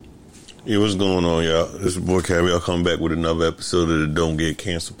Yeah, what's going on, y'all? This is boy Cabby. I'll come back with another episode of the Don't Get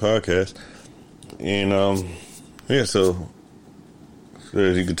Canceled podcast. And, so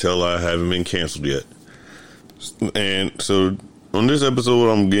as you can tell, I haven't been canceled yet. And so on this episode, what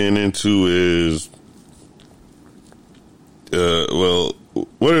I'm getting into is,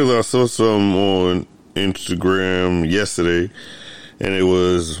 I saw some on Instagram yesterday, and it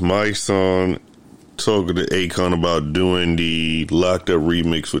was my son talking to Akon about doing the Locked Up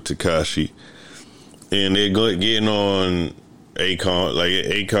remix with Tekashi, and they're getting on Akon. Like,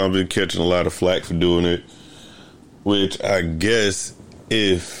 Akon been catching a lot of flack for doing it, which I guess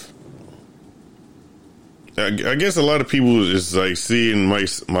I guess a lot of people is like seeing my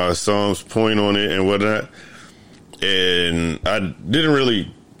song's point on it and whatnot, and I didn't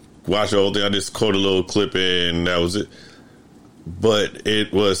really watch the whole thing. I just caught a little clip and that was it. But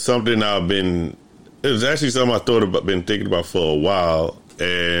it was something it was actually something I been thinking about for a while,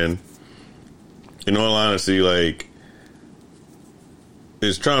 and in all honesty, like,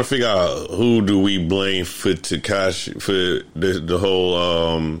 it's trying to figure out who do we blame for Tekashi, for the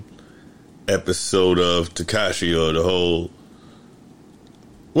whole episode of Tekashi, or the whole,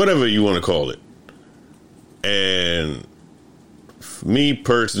 whatever you want to call it. And me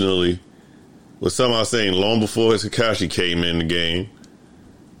personally, was something I was saying long before Tekashi came in the game.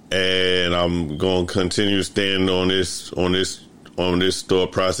 And I'm going to continue to stand on this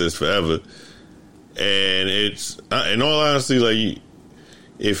thought process forever. And it's, in all honesty, like,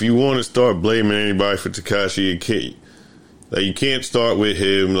 if you want to start blaming anybody for Tekashi, you can't start with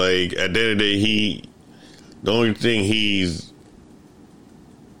him. Like, at the end of the day, the only thing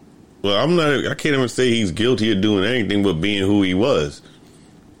I can't even say he's guilty of doing anything but being who he was.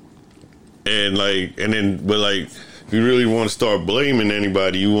 And if you really want to start blaming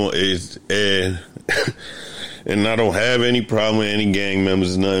anybody, and I don't have any problem with any gang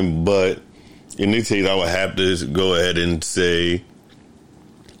members, nothing, but in this case, I would have to go ahead and say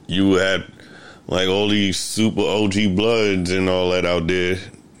you had, like, all these super OG Bloods and all that out there.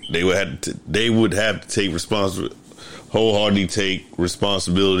 They would have to take wholeheartedly take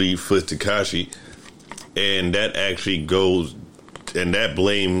responsibility for Tekashi, and that actually that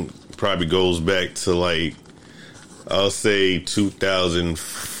blame probably goes back to, like, I'll say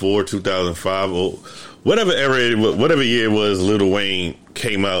 2004, 2005, or whatever year it was, Lil Wayne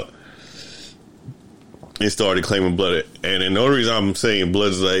came out and started claiming blood. And the only reason I'm saying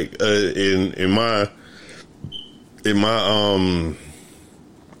blood is, like,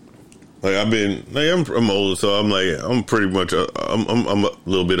 like, I've been, like, I'm older, so I'm like, I'm pretty much, I'm a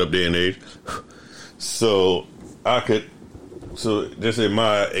little bit up there in age. So just in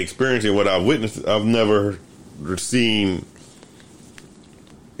my experience and what I've witnessed, I've never seen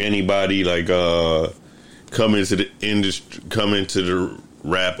anybody, like, come into the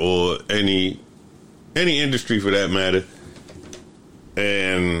rap or any industry for that matter,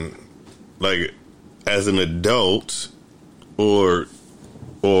 and, like, as an adult or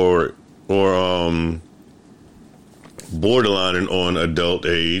borderline on adult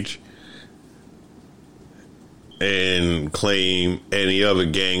age, and claim any other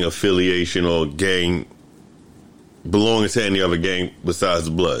gang affiliation or gang belonging to any other gang besides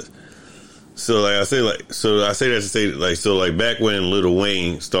the Bloods. So, like, I say that to say, like, so, like, back when Lil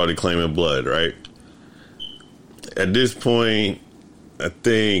Wayne started claiming blood, right? At this point, I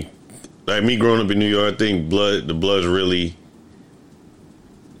think, like, me growing up in New York, I think the Bloods really,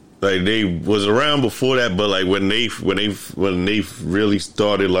 like, they was around before that, but, like, when they really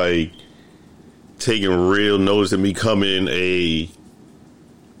started, like, taking real notice and becoming a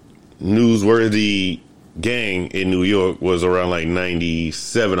newsworthy gang in New York was around, like,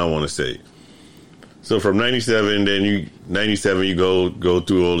 97, I want to say. So from 97, you go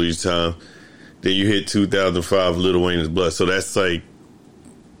through all these times. Then you hit 2005, Lil Wayne's Blood. So that's like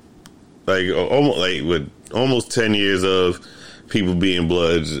almost 10 years of people being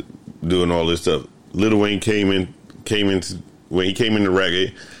Bloods, doing all this stuff. Lil Wayne when he came in the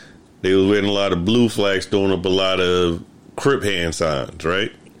record, they was wearing a lot of blue flags, throwing up a lot of Crip hand signs,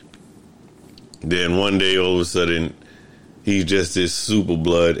 right? Then one day, all of a sudden, he's just this super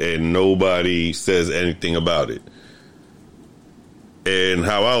Blood, and nobody says anything about it. And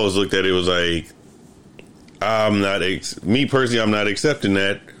how I always looked at it was like, me personally, I'm not accepting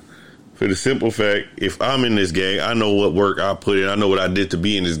that, for the simple fact, if I'm in this gang, I know what work I put in, I know what I did to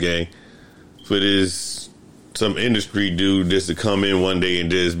be in this gang. For this, some industry dude just to come in one day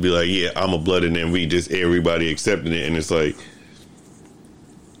and just be like, yeah, I'm a Blood, and then everybody accepting it, and it's like,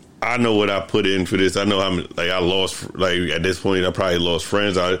 I know what I put in for this. I know I lost, like, at this point, I probably lost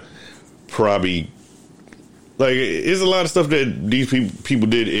friends. I probably, like it's a lot of stuff that these people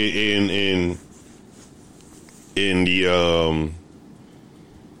did in the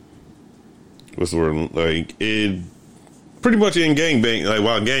what's the word, like it pretty much in gangbang, like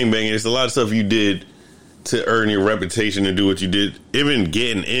while gangbanging, it's a lot of stuff you did to earn your reputation and do what you did. Even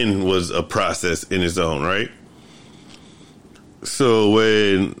getting in was a process in its own, right? So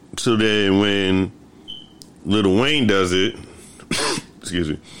then when Lil Wayne does it, excuse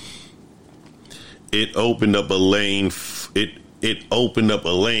me, it opened up a lane. It opened up a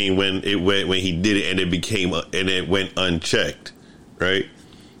lane when he did it, and it became and it went unchecked, right?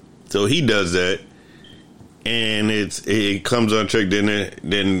 So he does that, and it comes unchecked.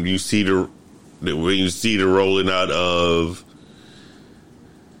 Then you see when you see the rolling out of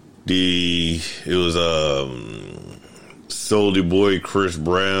Soulja Boy, Chris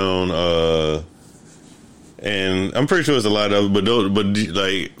Brown, and I'm pretty sure it's a lot of it, but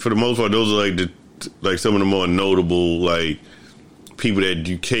like for the most part, those are like some of the more notable like people that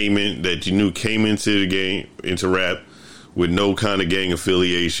you knew came into the game, into rap with no kind of gang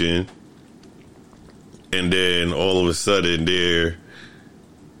affiliation, and then all of a sudden they're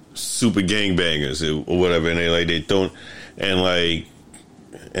super gangbangers or whatever, and they don't, and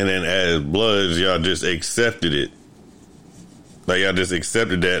then as Bloods, y'all just accepted it. Like y'all just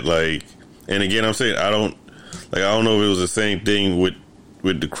accepted that, like, and again, I'm saying I don't know if it was the same thing with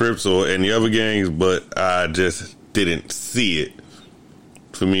the Crips or any other gangs, but I just didn't see it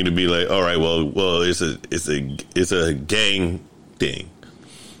for me to be like, all right, well, it's a gang thing.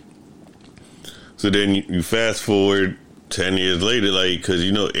 So then you fast forward 10 years later, like, because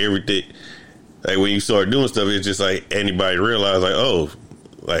you know everything, like when you start doing stuff, it's just like anybody realize, like, oh,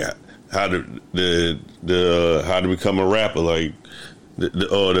 like how to become a rapper, like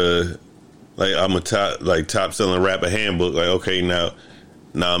like I'm a top selling rapper handbook, like okay, now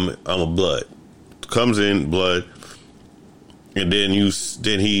I'm a Blood, comes in Blood, and then he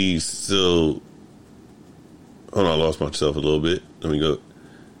still, hold on, I lost myself a little bit, let me go.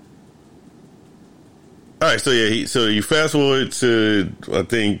 All right, so yeah, so you fast forward to, I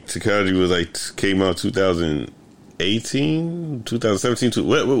think Tekashi was like, came out 2018, 2017,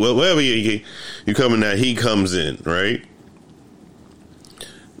 whatever year you come in, now he comes in, right?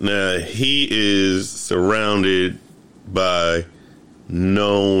 Now he is surrounded by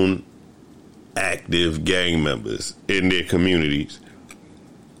known active gang members in their communities,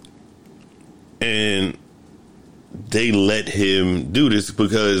 and they let him do this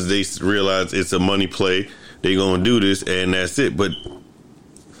because they realize it's a money play. They gonna do this, and that's it. But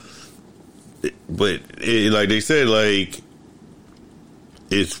like they said, like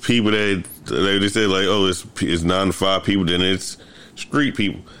it's people that, like they said, like, oh, it's 9 to 5 people. Then it's street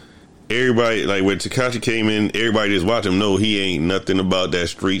people. Everybody, like when Tekashi came in, everybody just watch him. No, he ain't nothing about that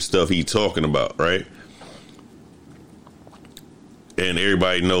street stuff he talking about, right? And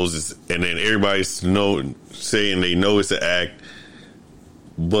everybody knows this, and then everybody's saying they know it's an act,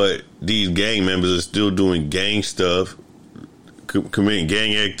 but these gang members are still doing gang stuff, committing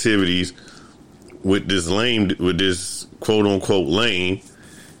gang activities with this quote unquote lane,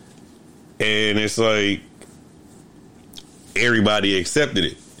 and it's like everybody accepted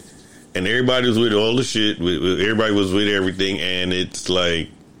it, and everybody was with all the shit. Everybody was with everything, and it's like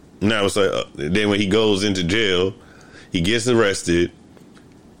now it's like then when he goes into jail, he gets arrested.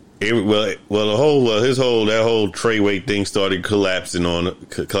 His whole Treyway thing started collapsing.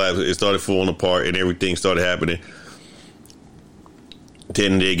 It started falling apart, and everything started happening.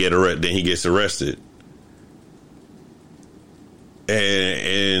 Then they get arrested. Then he gets arrested,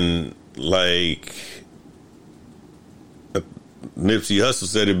 and like Nipsey Hussle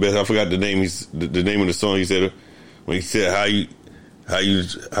said it best. I forgot the name. The name of the song. He said when he said how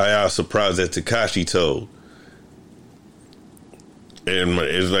y'all surprised that Tekashi told. And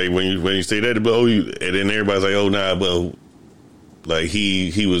it's like when you say that, and then everybody's like, oh nah, but like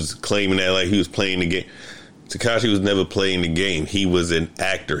he was claiming that like he was playing the game. Tekashi was never playing the game. He was an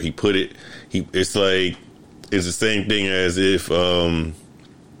actor. He put it. It's like it's the same thing as if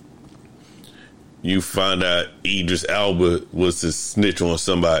you find out Idris Elba was to snitch on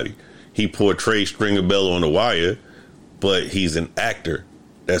somebody. He portrayed Stringer Bell on The Wire, but he's an actor.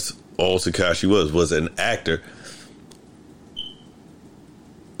 That's all Tekashi was an actor.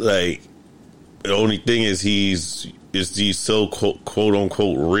 Like, the only thing is these so quote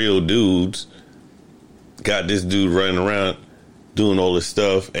unquote real dudes got this dude running around doing all this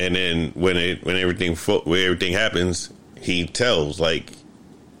stuff, and then when everything happens, he tells like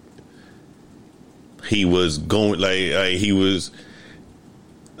he was going like he was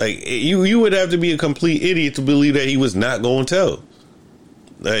like you would have to be a complete idiot to believe that he was not going to tell,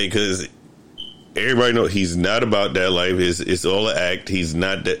 like because everybody know he's not about that life. It's all an act. He's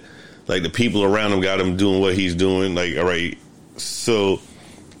not that. Like, the people around him got him doing what he's doing. Like, all right, so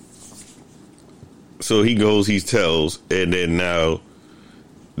he goes, he tells, and then now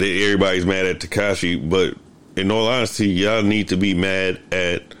everybody's mad at Tekashi. But in all honesty, y'all need to be mad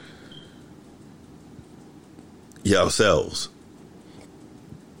at yourselves,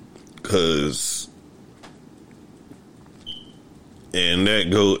 because and that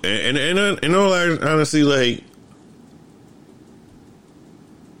go and all honestly, like,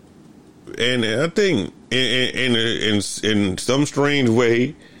 and I think in some strange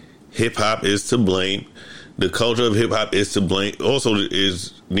way, hip hop is to blame. The culture of hip hop is to blame. Also,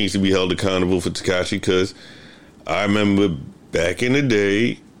 needs to be held accountable for Tekashi, because I remember back in the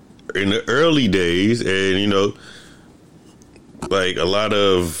day, in the early days, and you know, like a lot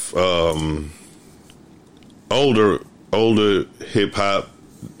of older hip hop,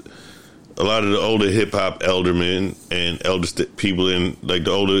 a lot of the older hip hop eldermen and people in, like,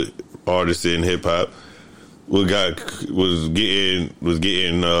 the older artists in hip hop was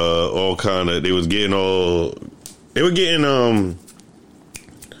getting all kind of, they were getting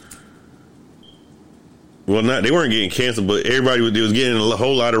well, not, they weren't getting canceled, but they was getting a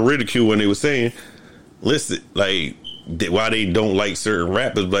whole lot of ridicule when they were saying, listen, like, why they don't like certain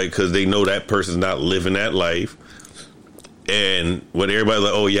rappers, like, because they know that person's not living that life. And when everybody's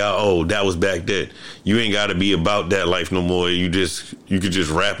like, oh, yeah, oh, that was back then. You ain't got to be about that life no more. You could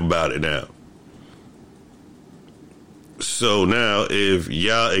just rap about it now. So now, if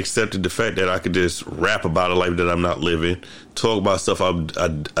y'all accepted the fact that I could just rap about a life that I'm not living, talk about stuff I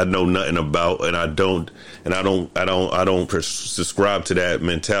know nothing about, and I don't subscribe to that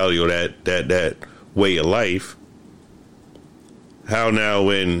mentality or that way of life. How now,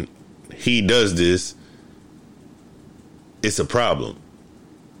 when he does this, it's a problem.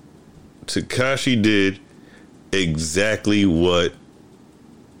 Tekashi did exactly what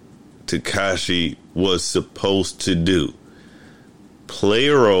Tekashi was supposed to do. Play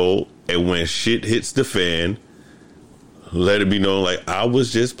a role, and when shit hits the fan, let it be known, like, I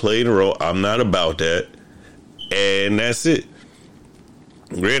was just playing a role. I'm not about that. And that's it.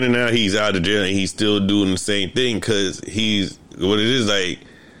 Granted, now he's out of jail and he's still doing the same thing, because he's, what it is, like,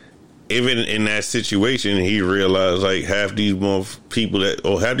 even in that situation, he realized, like, half these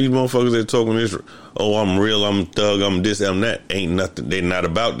motherfuckers that talking this, oh, I'm real, I'm thug, I'm this, I'm that, ain't nothing. They're not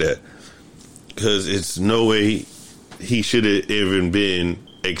about that. Because it's no way he should have even been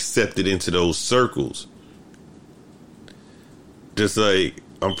accepted into those circles. Just like,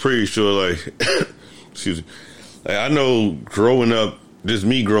 I'm pretty sure, like, excuse me, like, I know growing up, just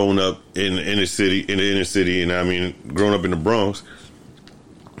me growing up in the inner city, and I mean, growing up in the Bronx,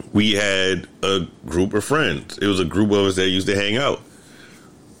 we had a group of friends. It was a group of us that used to hang out.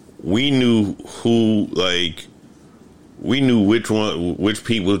 We knew which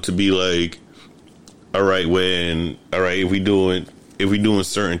people to be like, all right, if we doing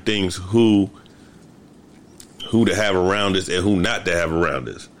certain things, who to have around us and who not to have around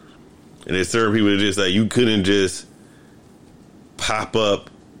us. And there's certain people that just, like, you couldn't just pop up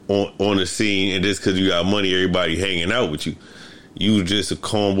on the scene and just because you got money, everybody hanging out with you. You just a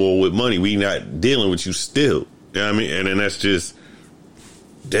cornball with money. We not dealing with you still. You know what I mean? And then that's just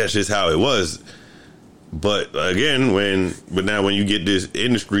how it was. But again, now when you get this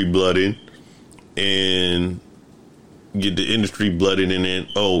industry blood in, and get the industry blood in, and then,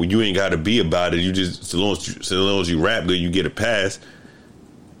 oh, you ain't got to be about it. You just, so long as you rap good, you get a pass.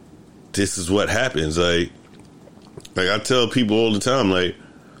 This is what happens. Like I tell people all the time, like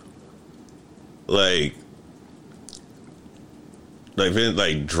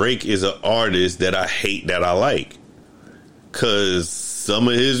Drake is an artist that I hate that I like, because some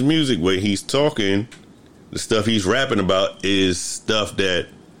of his music, when he's talking, the stuff he's rapping about is stuff that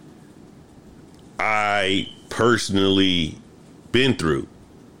I personally been through. You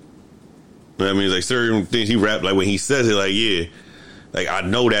know what I mean? Like, certain things he rap, like when he says it, like, yeah, like, I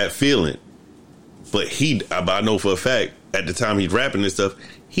know that feeling, but I know for a fact at the time he's rapping this stuff,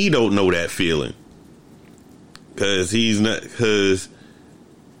 he don't know that feeling. Cause and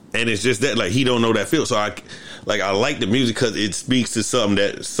it's just that, like, he don't know that feel. So I like the music because it speaks to something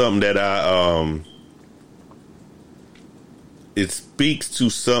that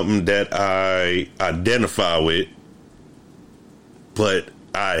I identify with, but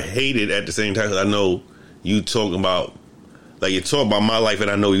I hate it at the same time, because I know you talking about, like, you're talking about my life, and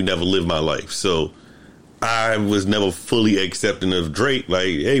I know you never lived my life. So I was never fully accepting of Drake. Like,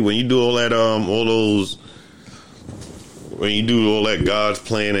 hey, when you do all that, when you do all that God's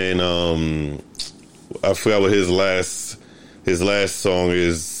Plan, and I forgot what his last song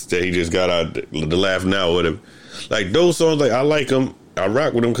is, that he just got out, the Laugh Now, whatever. Like those songs, like I like them, I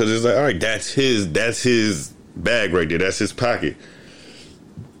rock with them because it's like, all right, that's his bag right there, that's his pocket.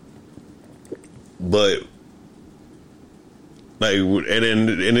 But like,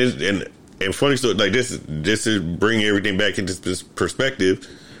 and funny story, like this is bringing everything back into this perspective,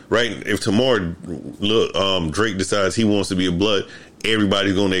 right? If tomorrow, Drake decides he wants to be a blood,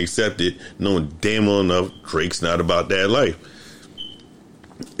 everybody's going to accept it, knowing damn well enough Drake's not about that life.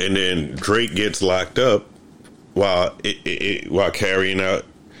 And then Drake gets locked up while carrying out,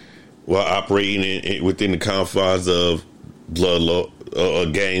 while operating within the confines of blood law,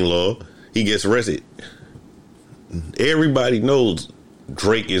 gang law. He gets arrested. Everybody knows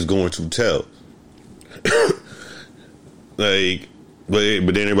Drake is going to tell. Like,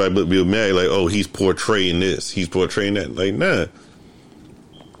 but then everybody would be mad, like, oh, he's portraying this, he's portraying that. Like, nah.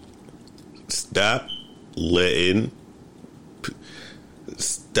 Stop letting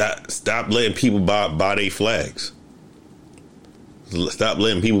people buy their flags. Stop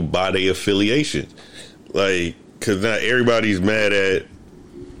letting people buy their affiliations. Like, because now everybody's mad at,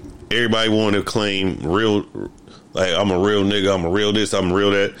 everybody want to claim real, like, I'm a real nigga, I'm a real this, I'm a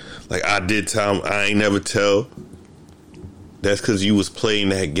real that. Like, I did time, I ain't never tell. That's because you was playing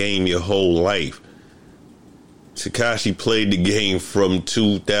that game your whole life. Tekashi played the game from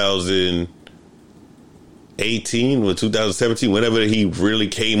 2018 or 2017, whenever he really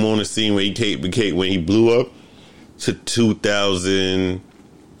came on the scene, when he blew up, to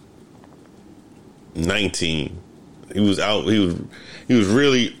 2019. He was out. He was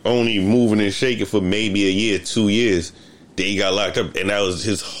really only moving and shaking for maybe a year, 2 years. Then he got locked up, and that was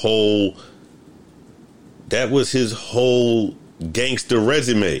his whole. That was his whole gangster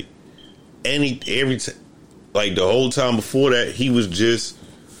resume. Every time, like the whole time before that, he was just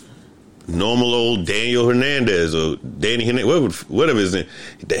normal old Daniel Hernandez or Danny Hernandez, whatever his name.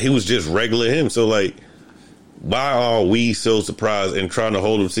 He was just regular him. So like, why are we so surprised and trying to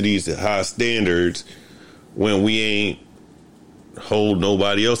hold him to these high standards when we ain't hold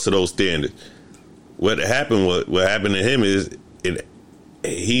nobody else to those standards? What happened to him is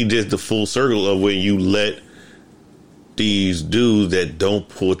he did the full circle of when you let these dudes that don't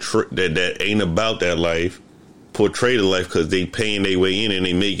portray, that ain't about that life, portray the life because they paying their way in and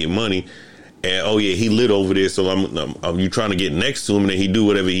they making money. And oh yeah, he lit over there, so I'm you trying to get next to him, and then he do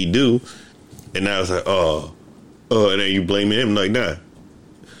whatever he do, and now it's like and then you blame him. Like, nah,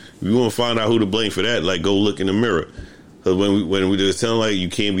 you want to find out who to blame for that? Like, go look in the mirror. Because when we just telling, like, you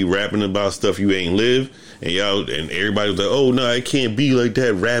can't be rapping about stuff you ain't live, and y'all and everybody was like, oh no, it can't be like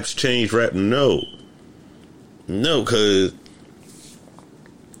that. Raps change rap. No, because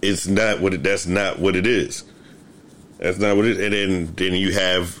it's not what that's not what it is. That's not what it is. And then you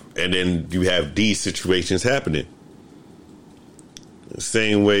have these situations happening.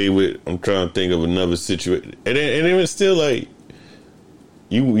 Same way with, I'm trying to think of another situation, and then it's still like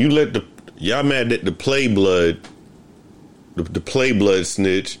you let y'all mad that the Play Blood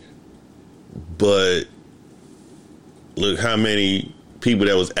snitch, but look how many people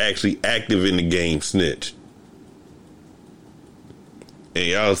that was actually active in the game snitch, and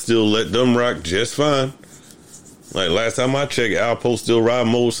y'all still let them rock just fine. Like last time I checked, Alpo still ride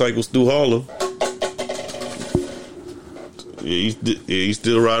motorcycles through Harlem. Yeah, he's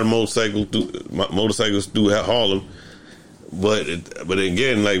still riding motorcycles through Harlem. But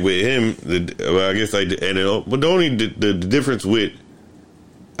again, like with him, I guess like, but the only the difference with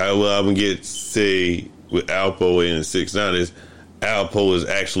I would get say with Alpo and 6ix9ine is Alpo is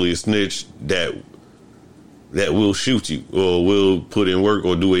actually a snitch that will shoot you or will put in work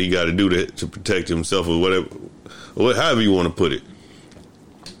or do what he got to do to protect himself or whatever, or however you want to put it.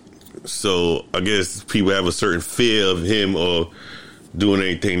 So I guess people have a certain fear of him or doing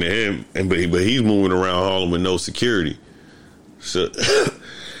anything to him, but he's moving around Harlem with no security. So, and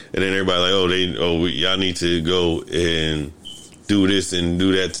then everybody like, y'all need to go and do this and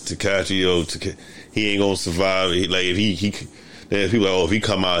do that to Tekashi. He ain't gonna survive. Then people like, if he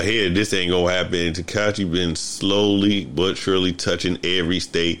come out here, this ain't gonna happen. Tekashi been slowly but surely touching every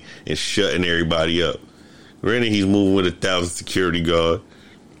state and shutting everybody up. Granted, he's moving with 1,000 security guard.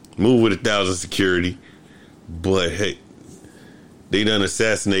 Move with 1,000 security, but hey, they done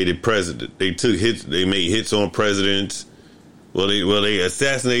assassinated president. They took hits. They made hits on presidents. They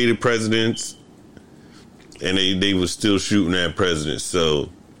assassinated presidents, and they were still shooting at presidents. So,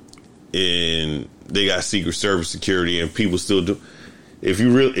 and they got Secret Service security, and people still do. If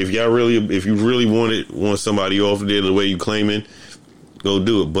you really want somebody off there the way you claiming, go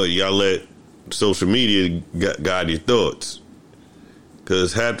do it. But y'all let social media guide your thoughts.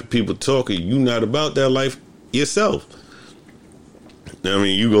 Because half the people talking, you not about that life yourself. I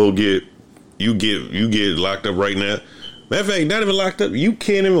mean, you get locked up right now. Matter of fact, not even locked up. You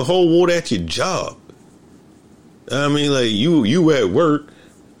can't even hold water at your job. I mean, like you at work,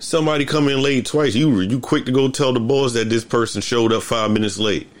 somebody come in late twice. You quick to go tell the boss that this person showed up 5 minutes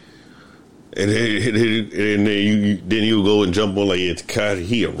late, and then you go and jump on like it's Tekashi,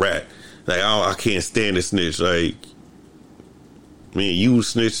 he a rat. Like I can't stand a snitch. Like, man, you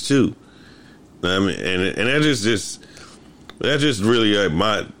snitch too. I mean, and that's just really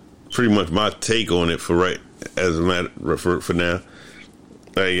like pretty much my take on it for right as a matter for now.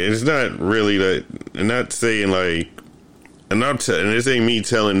 Like, it's not really that, and not saying like, and this ain't me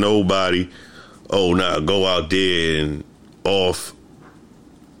telling nobody, oh, nah, go out there and off,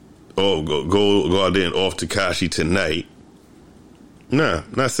 oh, go out there and off Tekashi tonight. Nah,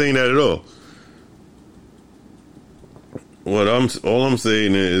 not saying that at all. All I'm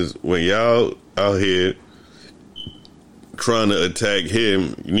saying is when y'all out here trying to attack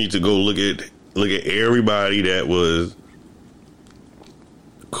him, you need to go look at everybody that was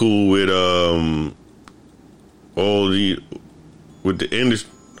cool with everybody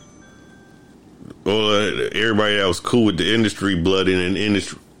that was cool with the industry blooding and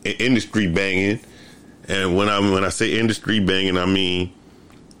industry banging. And when I say industry banging, I mean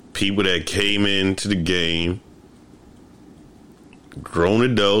people that came into the game grown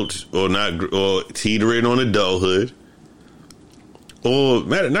adults or teetering on adulthood, or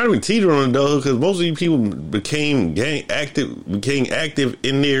not even teetering on adulthood, because most of these people became active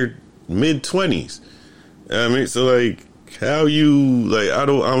in their mid-20s. I mean, so like, how you like? I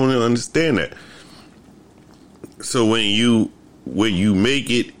don't understand that. So when you make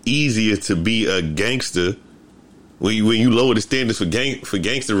it easier to be a gangster, when you lower the standards for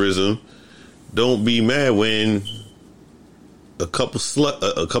gangsterism, don't be mad when a couple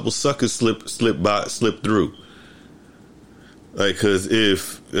suckers slip through. Like, because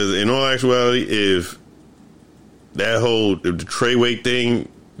in all actuality, if the Treyway thing,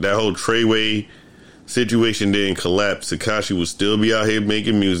 that whole Treyway situation didn't collapse, Tekashi would still be out here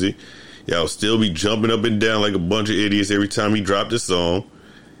making music. Y'all still be jumping up and down like a bunch of idiots every time he dropped a song.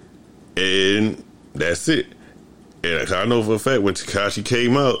 And that's it. And I know for a fact when Tekashi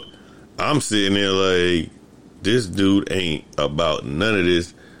came out, I'm sitting there like, this dude ain't about none of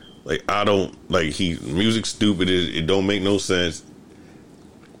this. Like, I don't, like, music's stupid. It don't make no sense.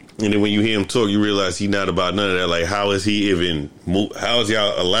 And then when you hear him talk, you realize he's not about none of that. Like, how is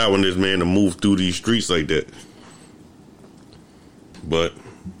y'all allowing this man to move through these streets like that? But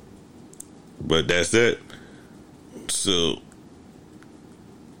that's that. So,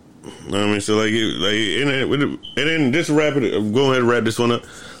 I mean, so and then just wrap it. I'm going ahead and wrap this one up.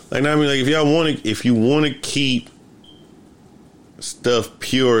 Like, I mean, like, if you want to keep stuff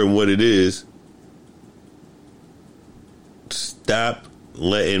pure in what it is, stop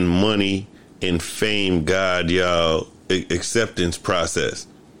letting money and fame guide y'all acceptance process.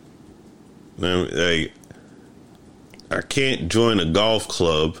 Like, I can't join a golf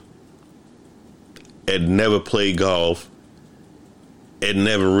club and never play golf and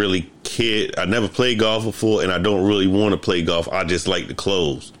never really cared. I never played golf before, and I don't really want to play golf. I just like the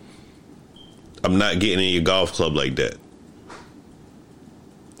clothes. I'm not getting in your golf club like that.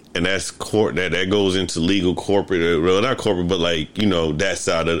 And that's that goes into legal corporate, well, not corporate, but like, you know, that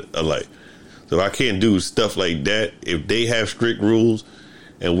side of life. So I can't do stuff like that. If they have strict rules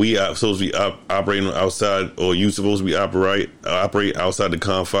and we are supposed to be operating outside, or you supposed to be operate outside the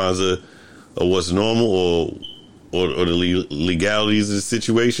confines of what's normal or the legalities of the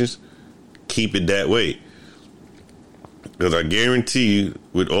situations, keep it that way. Because I guarantee you,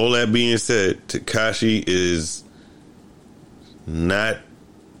 with all that being said, Tekashi is not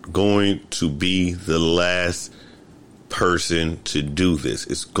going to be the last person to do this.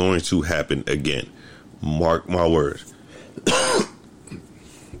 It's going to happen again. Mark my words.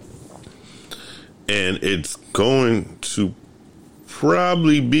 And it's going to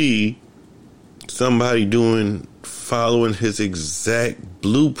probably be somebody following his exact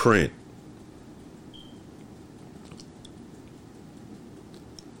blueprint.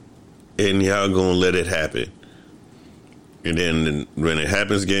 And y'all gonna let it happen. And then when it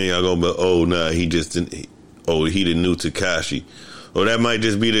happens again, y'all gonna be, oh, nah, he the new Tekashi. Or that might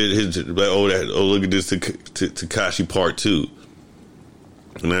just be look at this Tekashi part 2.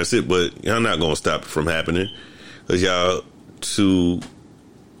 And that's it. But y'all not gonna stop it from happening. Because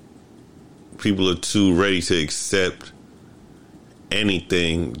people are too ready to accept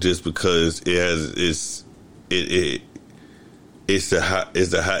anything just because it's the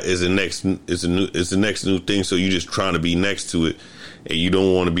next new thing. So you just trying to be next to it, and you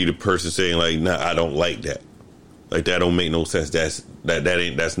don't want to be the person saying like, nah, I don't like that. Like, that don't make no sense.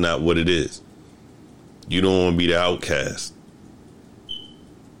 That's not what it is. You don't want to be the outcast.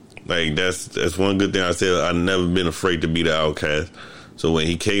 Like, that's one good thing I said. I've never been afraid to be the outcast. So when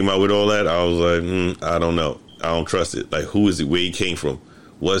he came out with all that, I was like, I don't know. I don't trust it. Like, who is it? Where he came from?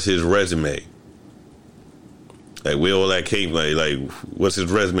 What's his resume? Like, where all that came? Like, what's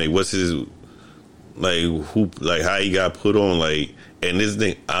his resume? What's his, like, who? Like, how he got put on? Like, and this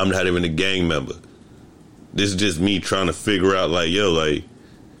thing, I'm not even a gang member. This is just me trying to figure out, like, yo, like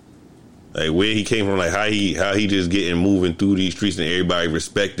where he came from, like how he just getting moving through these streets and everybody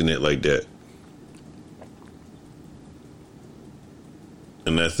respecting it like that.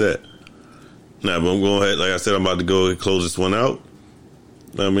 And that's that. Now, but I'm going ahead, like I said, I'm about to go and close this one out.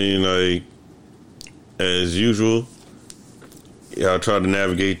 I mean, like, as usual, y'all try to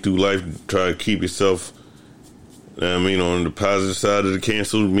navigate through life, try to keep yourself, I mean, on the positive side of the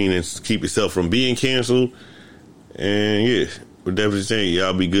cancel, meaning keep yourself from being canceled. And yeah, we're definitely saying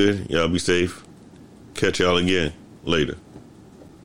y'all be good, y'all be safe. Catch y'all again later.